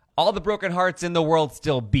All the broken hearts in the world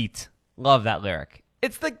still beat. Love that lyric.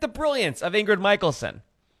 It's like the brilliance of Ingrid Michaelson.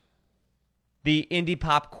 The indie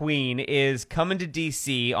pop queen is coming to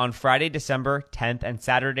DC on Friday, December 10th and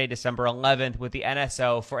Saturday, December 11th with the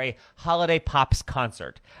NSO for a Holiday Pops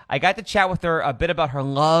concert. I got to chat with her a bit about her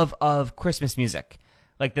love of Christmas music,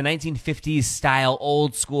 like the 1950s style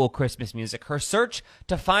old school Christmas music, her search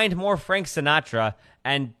to find more Frank Sinatra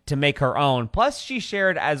and to make her own. Plus, she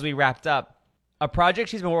shared as we wrapped up a project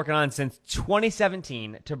she's been working on since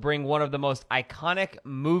 2017 to bring one of the most iconic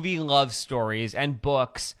movie love stories and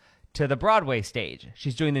books to the Broadway stage.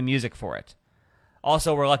 She's doing the music for it.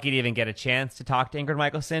 Also, we're lucky to even get a chance to talk to Ingrid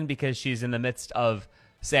Michaelson because she's in the midst of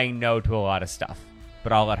saying no to a lot of stuff.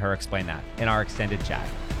 But I'll let her explain that in our extended chat.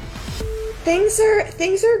 Things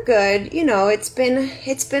are good. You know, it's been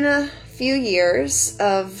a few years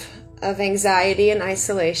of anxiety and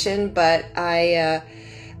isolation, but I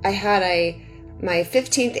had my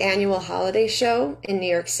 15th annual holiday show in New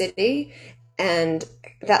York City, and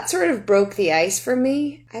that sort of broke the ice for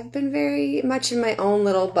me. I've been very much in my own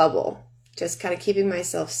little bubble, just kind of keeping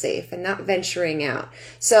myself safe and not venturing out.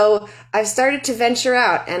 So I've started to venture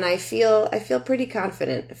out, and I feel pretty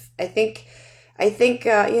confident. I think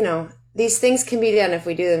you know, these things can be done if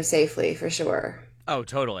we do them safely, for sure. Oh,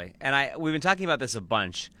 totally. And we've been talking about this a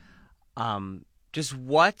bunch. Just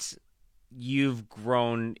what you've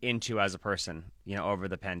grown into as a person, you know, over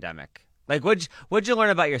the pandemic. Like, what'd you learn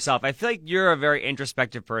about yourself? I feel like you're a very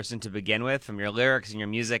introspective person to begin with, from your lyrics and your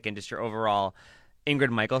music and just your overall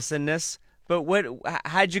Ingrid Michaelson-ness. But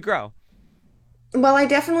how'd you grow? Well, I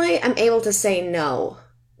definitely am able to say no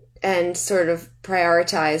and sort of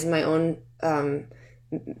prioritize my own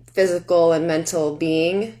physical and mental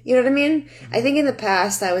being. You know what I mean? Mm-hmm. I think in the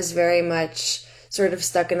past I was very much sort of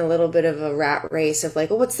stuck in a little bit of a rat race of like,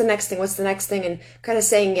 well, what's the next thing? What's the next thing? And kind of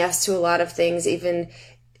saying yes to a lot of things, even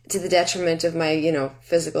to the detriment of my, you know,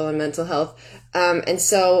 physical and mental health. And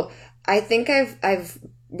so I think I've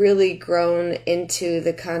really grown into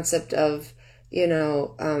the concept of, you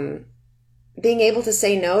know, being able to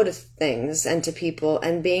say no to things and to people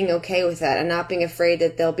and being okay with that and not being afraid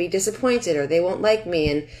that they'll be disappointed or they won't like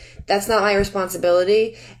me. And that's not my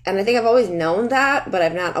responsibility. And I think I've always known that, but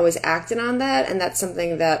I've not always acted on that. And that's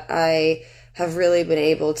something that I have really been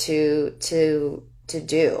able to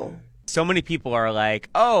do. So many people are like,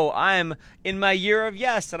 oh, I'm in my year of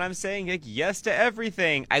yes, and I'm saying like yes to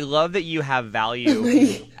everything. I love that you have value.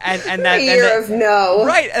 and that year of no.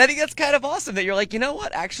 Right. And I think that's kind of awesome that you're like, you know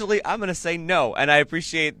what? Actually, I'm going to say no. And I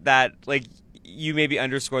appreciate that, like, you maybe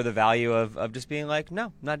underscore the value of just being like, no,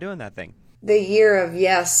 I'm not doing that thing. The year of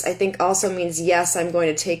yes, I think also means yes, I'm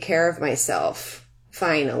going to take care of myself,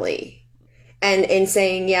 finally. And in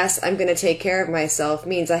saying yes, I'm going to take care of myself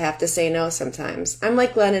means I have to say no sometimes. I'm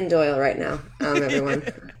like Glennon Doyle right now, everyone.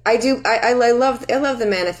 I love the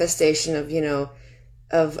manifestation of, you know,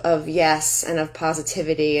 of yes and of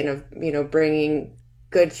positivity and of, you know, bringing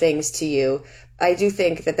good things to you. I do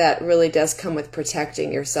think that really does come with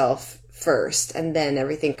protecting yourself first, and then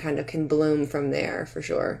everything kind of can bloom from there, for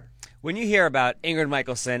sure. When you hear about Ingrid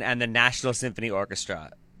Michaelson and the National Symphony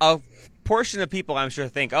Orchestra, a portion of people I'm sure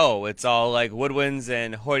think, oh, it's all like woodwinds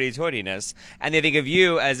and hoity-toityness, and they think of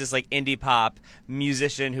you as this like indie pop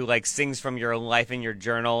musician who like sings from your life in your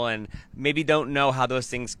journal, and maybe don't know how those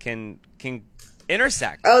things can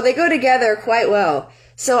intersect. Oh, they go together quite well.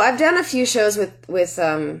 So I've done a few shows with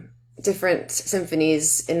different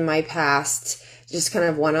symphonies in my past, just kind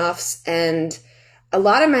of one-offs, and a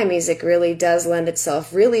lot of my music really does lend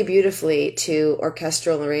itself really beautifully to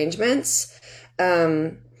orchestral arrangements.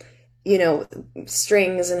 You know,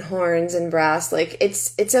 strings and horns and brass, like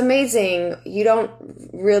it's amazing. You don't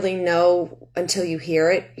really know until you hear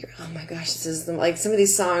it. You're, oh my gosh, this is like some of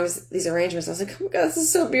these songs, these arrangements. I was like, oh my God, this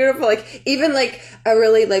is so beautiful. Like even like a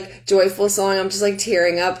really like joyful song, I'm just like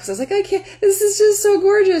tearing up because I was like, I can't. This is just so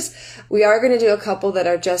gorgeous. We are going to do a couple that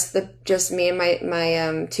are just me and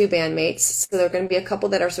my two bandmates. So there are going to be a couple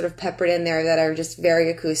that are sort of peppered in there that are just very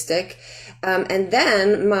acoustic. And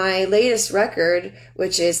then my latest record,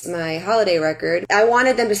 which is my holiday record, I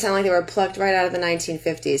wanted them to sound like they were plucked right out of the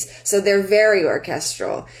 1950s. So they're very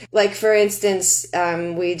orchestral. Like, for instance,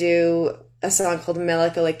 we do a song called Mele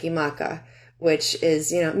Kalikimaka, which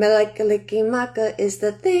is, you know, Mele Kalikimaka is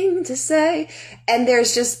the thing to say. And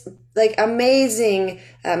there's just like amazing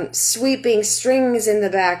sweeping strings in the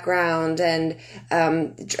background and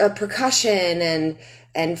percussion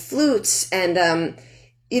and flutes and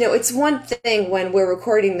it's one thing when we're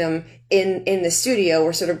recording them in the studio,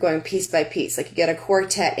 we're sort of going piece by piece. Like you get a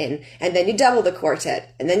quartet in, and then you double the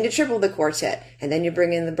quartet, and then you triple the quartet, and then you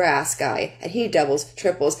bring in the brass guy, and he doubles,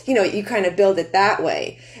 triples. You kind of build it that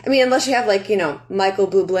way. I mean, unless you have like, Michael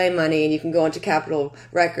Bublé money, and you can go into Capitol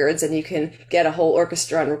Records, and you can get a whole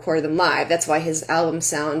orchestra and record them live. That's why his albums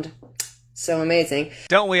sound so amazing.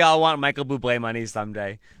 Don't we all want Michael Bublé money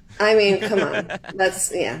someday? I mean, come on.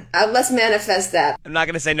 Let's manifest that. I'm not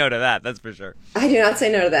going to say no to that. That's for sure. I do not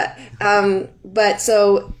say no to that. But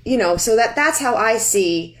so that's how I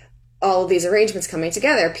see all of these arrangements coming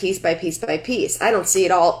together, piece by piece by piece. I don't see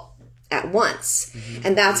it all at once. Mm-hmm.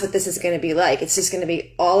 And that's what this is going to be like. It's just going to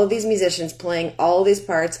be all of these musicians playing all of these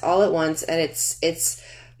parts all at once. And it's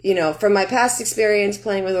from my past experience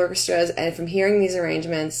playing with orchestras and from hearing these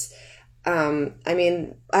arrangements, I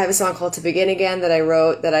mean, I have a song called To Begin Again that I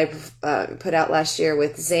wrote, that I put out last year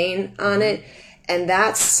with Zayn on it. And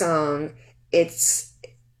that song,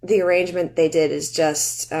 the arrangement they did is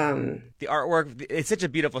just... the artwork, it's such a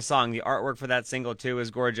beautiful song. The artwork for that single, too,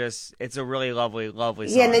 is gorgeous. It's a really lovely, lovely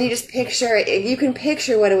song. Yeah, and then you just picture it. You can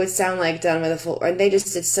picture what it would sound like done with a full... And they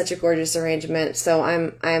just did such a gorgeous arrangement. So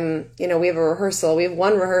we have a rehearsal. We have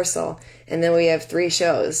one rehearsal, and then we have 3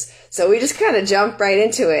 shows. So we just kind of jump right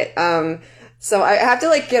into it. So I have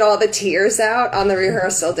to get all the tears out on the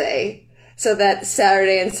rehearsal day so that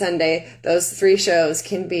Saturday and Sunday, those 3 shows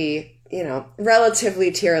can be,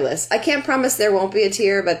 relatively tearless. I can't promise there won't be a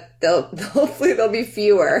tear, but hopefully there'll be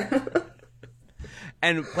fewer.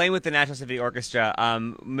 And playing with the National Symphony Orchestra,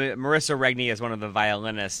 Marissa Regni is one of the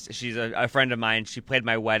violinists. She's a friend of mine. She played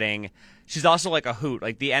my wedding. She's also like a hoot.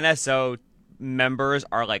 Like the NSO members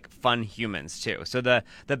are like fun humans too. So the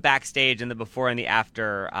backstage and the before and the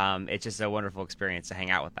after, it's just a wonderful experience to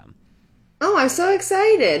hang out with them. Oh, I'm so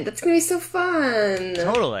excited. That's going to be so fun.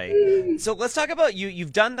 Totally. So let's talk about you.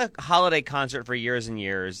 You've done the holiday concert for years and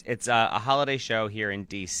years. It's a holiday show here in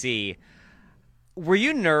D.C. Were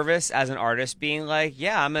you nervous as an artist being like,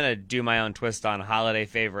 yeah, I'm going to do my own twist on holiday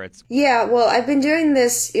favorites? Yeah, well, I've been doing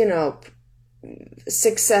this,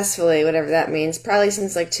 successfully, whatever that means, probably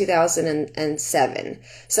since 2007.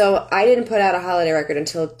 So I didn't put out a holiday record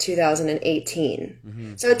until 2018.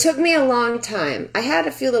 Mm-hmm. So it took me a long time. I had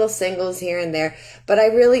a few little singles here and there, but I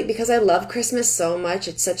really, because I love Christmas so much,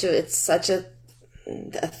 it's such a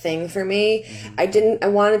thing for me. Mm-hmm. I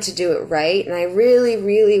wanted to do it right, and I really,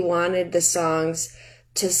 really wanted the songs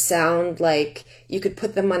to sound like you could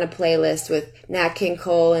put them on a playlist with Nat King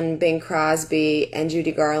Cole and Bing Crosby and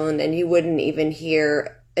Judy Garland, and you wouldn't even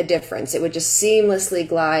hear a difference. It would just seamlessly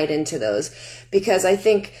glide into those, because I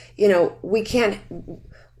think,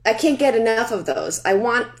 I can't get enough of those. I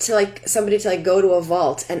want to somebody to go to a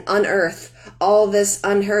vault and unearth all this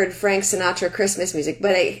unheard Frank Sinatra Christmas music,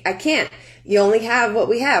 but I can't. You only have what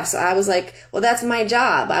we have. So I was like, well, that's my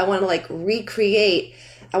job. I want to recreate.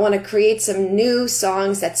 I want to create some new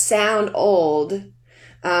songs that sound old.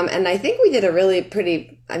 And I think we did a really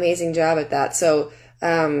pretty amazing job at that. So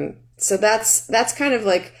that's kind of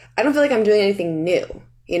I don't feel like I'm doing anything new.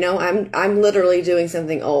 I'm literally doing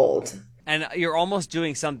something old. And you're almost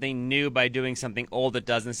doing something new by doing something old that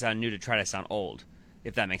doesn't sound new to try to sound old,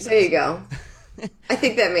 if that makes sense. There you go. I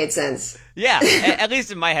think that made sense. Yeah, at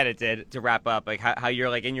least in my head it did, to wrap up, how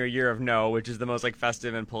you're in your year of no, which is the most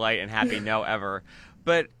festive and polite and happy no ever.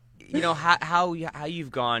 But how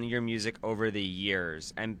you've gone your music over the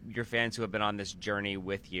years, and your fans who have been on this journey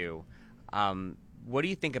with you. What do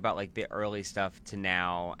you think about the early stuff to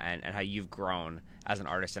now, and how you've grown as an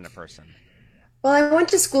artist and a person? Well, I went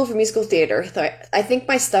to school for musical theater. So I think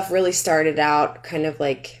my stuff really started out kind of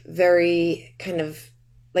very kind of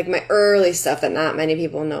my early stuff that not many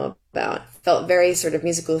people know about. Felt very sort of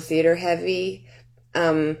musical theater heavy.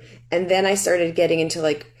 And then I started getting into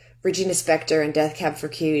Regina Spektor and Death Cab for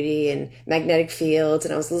Cutie and Magnetic Fields,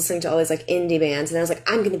 and I was listening to all these indie bands, and I was like,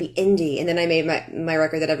 I'm going to be indie. And then I made my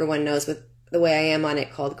record that everyone knows with The Way I Am on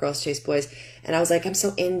it, called Girls Chase Boys, and I was like, I'm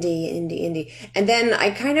so indie. And then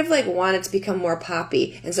I kind of wanted to become more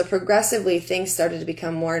poppy, and so progressively things started to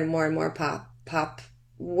become more and more and more pop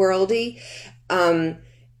worldy.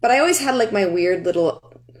 But I always had my weird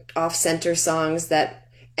little off-center songs that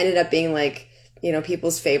ended up being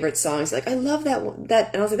people's favorite songs. I love that one.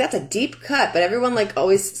 And I was like, that's a deep cut. But everyone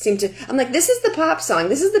always seemed to, I'm like, this is the pop song.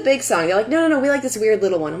 This is the big song. They're like, no, we like this weird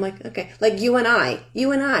little one. I'm like, okay. You and I.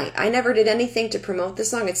 I never did anything to promote this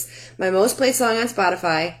song. It's my most played song on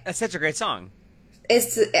Spotify. That's such a great song.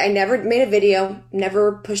 I never made a video,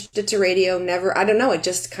 never pushed it to radio, never, I don't know. It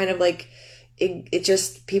just kind of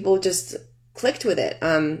people just clicked with it.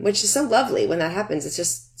 Which is so lovely when that happens. It's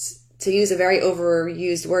just to use a very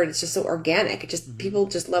overused word, it's just so organic. It just, people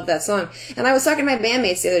just love that song. And I was talking to my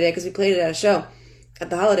bandmates the other day because we played it at a show, at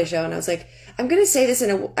the holiday show, and I was like, I'm going to say this I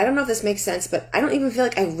don't know if this makes sense, but I don't even feel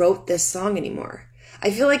like I wrote this song anymore.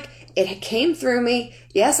 I feel like it came through me.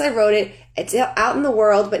 Yes, I wrote it. It's out in the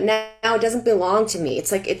world, but now it doesn't belong to me.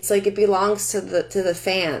 It's like it belongs to the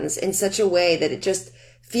fans in such a way that it just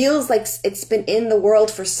feels like it's been in the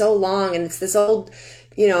world for so long, and it's this old,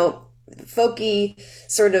 folky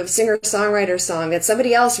sort of singer-songwriter song that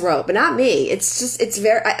somebody else wrote, but not me.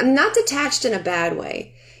 I'm not detached in a bad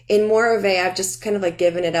way. In more of I've just kind of like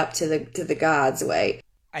given it up to the gods way.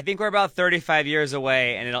 I think we're about 35 years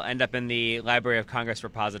away, and it'll end up in the Library of Congress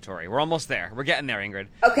repository. We're almost there. We're getting there, Ingrid.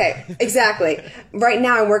 Okay, exactly. Right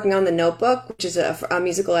now I'm working on The Notebook, which is a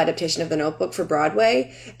musical adaptation of The Notebook for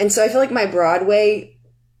Broadway. And so I feel like my Broadway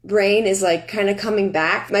brain is like kind of coming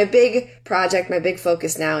back. My big project, my big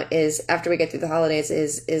focus now is, after we get through the holidays,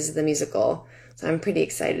 is the musical. So I'm pretty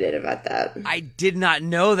excited about that. I did not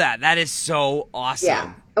know that. That is so awesome.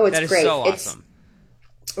 Yeah. Oh, it's that is great. So awesome.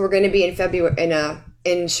 We're going to be in February,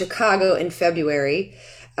 in Chicago in February.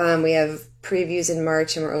 We have previews in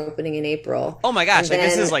March, and we're opening in April. Oh my gosh,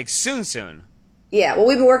 this is like soon. Yeah, well,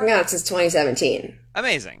 we've been working on it since 2017.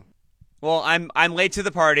 Amazing. Well, I'm late to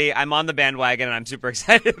the party. I'm on the bandwagon, and I'm super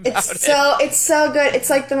excited about it. It's so good. It's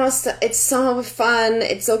like it's so fun.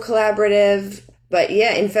 It's so collaborative. But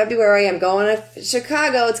yeah, in February, I'm going to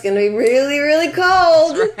Chicago. It's going to be really, really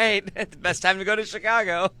cold. That's right. It's the best time to go to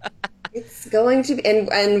Chicago. It's going to be,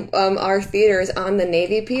 and our theater is on the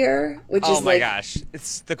Navy Pier, which is my gosh,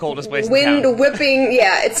 it's the coldest place in wind town. whipping.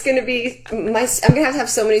 Yeah, it's going to be I'm going to have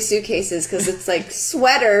so many suitcases because it's like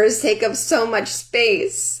sweaters take up so much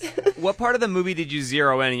space. What part of the movie did you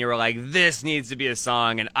zero in and you were like, this needs to be a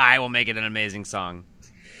song, and I will make it an amazing song?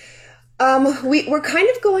 We're kind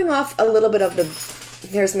of going off a little bit of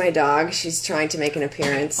there's my dog. She's trying to make an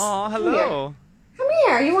appearance. Oh, hello. Come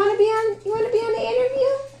here. You want to be on the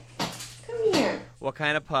interview? Come here. What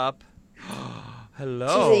kind of pup?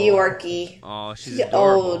 Hello. She's a Yorkie. Oh, she's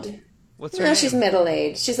adorable. Old. What's her name? She's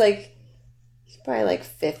middle-aged. She's probably like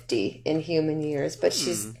 50 in human years, but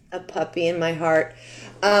she's a puppy in my heart.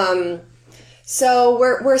 So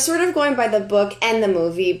we're sort of going by the book and the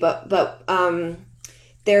movie, but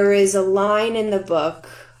there is a line in the book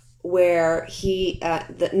where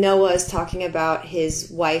Noah is talking about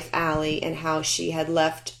his wife Allie and how she had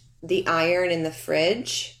left the iron in the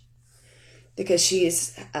fridge because she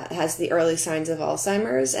has the early signs of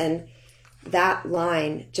Alzheimer's, and that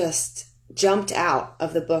line just jumped out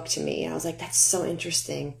of the book to me. And I was like, that's so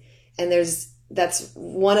interesting. And that's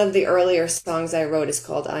one of the earlier songs I wrote is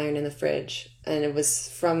called Iron in the Fridge, and it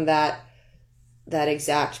was from that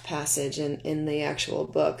exact passage in the actual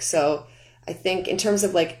book. So I think in terms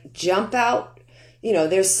of like jump out,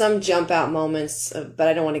 there's some jump out moments, but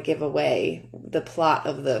I don't want to give away the plot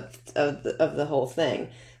of the whole thing.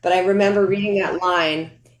 But I remember reading that line,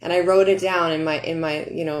 and I wrote it down in my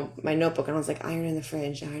my notebook, and I was like, iron in the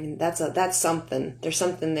fridge, that's something. There's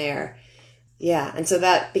something there. Yeah, and so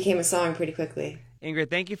that became a song pretty quickly. Ingrid,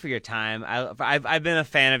 thank you for your time. I've been a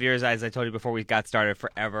fan of yours, as I told you before we got started,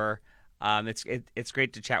 forever. It's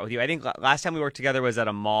great to chat with you. I think last time we worked together was at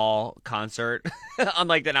a mall concert,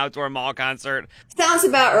 unlike an outdoor mall concert. Sounds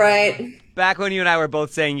about right. Back when you and I were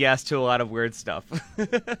both saying yes to a lot of weird stuff.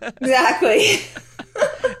 Exactly.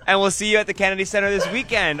 And we'll see you at the Kennedy Center this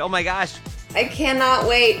weekend. Oh my gosh. I cannot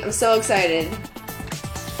wait. I'm so excited.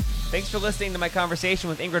 Thanks for listening to my conversation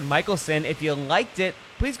with Ingrid Michaelson. If you liked it,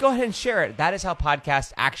 please go ahead and share it. That is how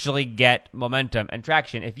podcasts actually get momentum and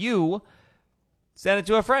traction. If you send it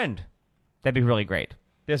to a friend, that'd be really great.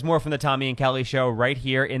 There's more from the Tommy and Kelly Show right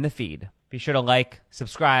here in the feed. Be sure to like,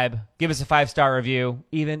 subscribe, give us a 5-star review,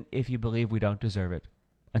 even if you believe we don't deserve it.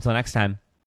 Until next time.